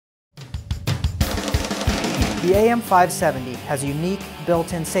The AM570 has unique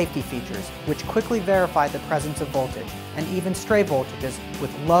built-in safety features which quickly verify the presence of voltage and even stray voltages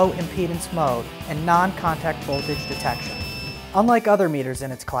with low impedance mode and non-contact voltage detection. Unlike other meters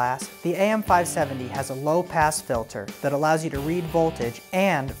in its class, the AM570 has a low-pass filter that allows you to read voltage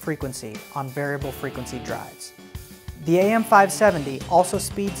and frequency on variable frequency drives. The AM570 also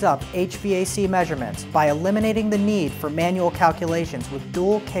speeds up HVAC measurements by eliminating the need for manual calculations with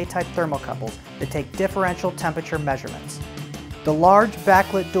dual K-type thermocouples that take differential temperature measurements. The large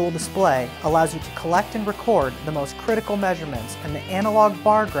backlit dual display allows you to collect and record the most critical measurements, and the analog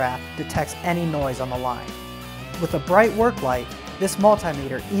bar graph detects any noise on the line. With a bright work light, this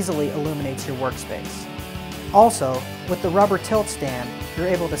multimeter easily illuminates your workspace. Also, with the rubber tilt stand, you're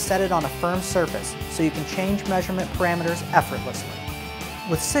able to set it on a firm surface so you can change measurement parameters effortlessly.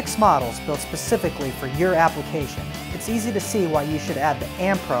 With 6 models built specifically for your application, it's easy to see why you should add the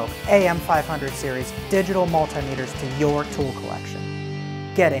Amprobe AM500 series digital multimeters to your tool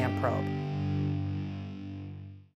collection. Get Amprobe.